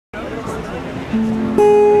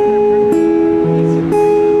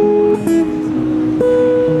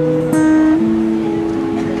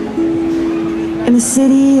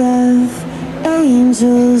city of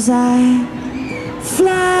angels I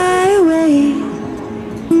fly away.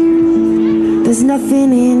 There's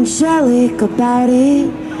nothing angelic about it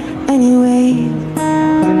anyway.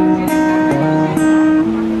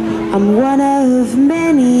 I'm one of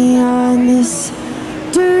many on this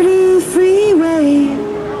dirty freeway,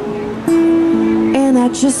 and I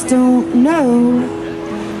just don't know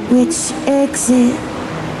which exit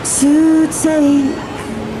to take.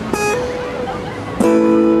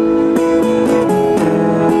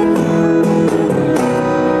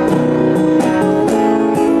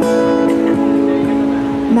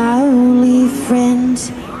 My only friend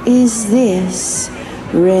is this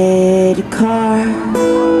red car.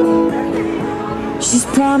 She's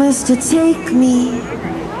promised to take me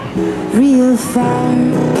real far,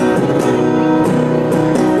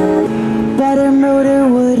 but her motor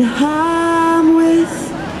would hum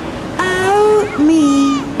without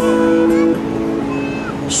me.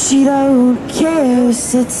 She don't care who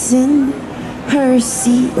sits in her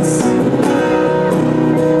seats.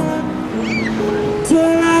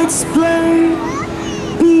 Daylights blur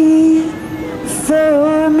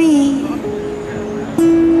before me.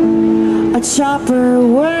 A chopper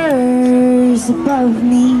whirs above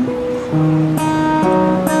me.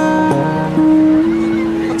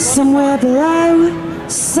 Somewhere below,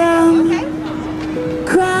 some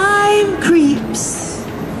crime creeps.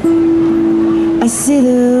 I sit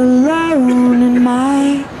alone in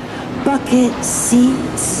my bucket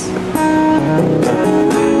seats. In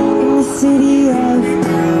the city of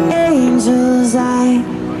angels I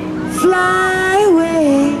fly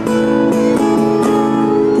away.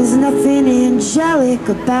 There's nothing angelic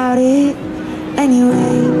about it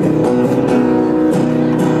anyway.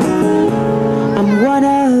 I'm one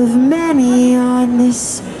of many on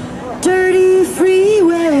this dirty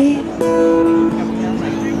freeway,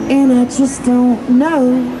 and I just don't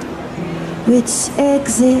know which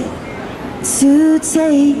exit to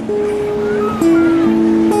take.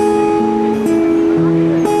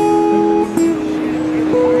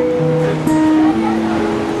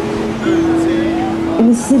 In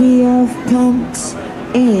a city of punks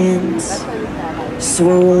and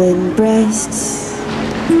swollen breasts,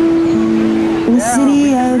 in a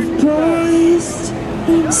city of poised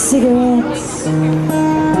cigarettes,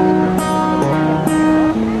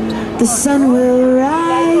 the sun will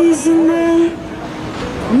rise in the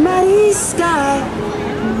muddy sky.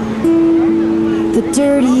 The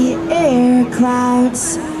dirty air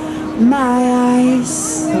clouds my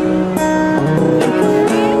eyes.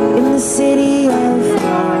 In the city of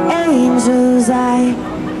angels I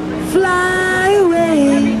fly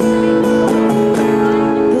away.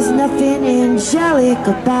 There's nothing angelic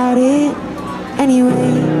about it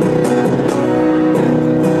anyway.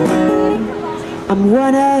 I'm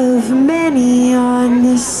one of many on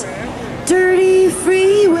this dirty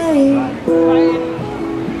freeway,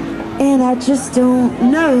 and I just don't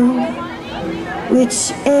know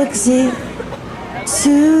which exit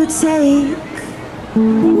to take.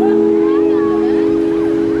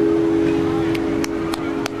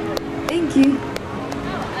 Thank you.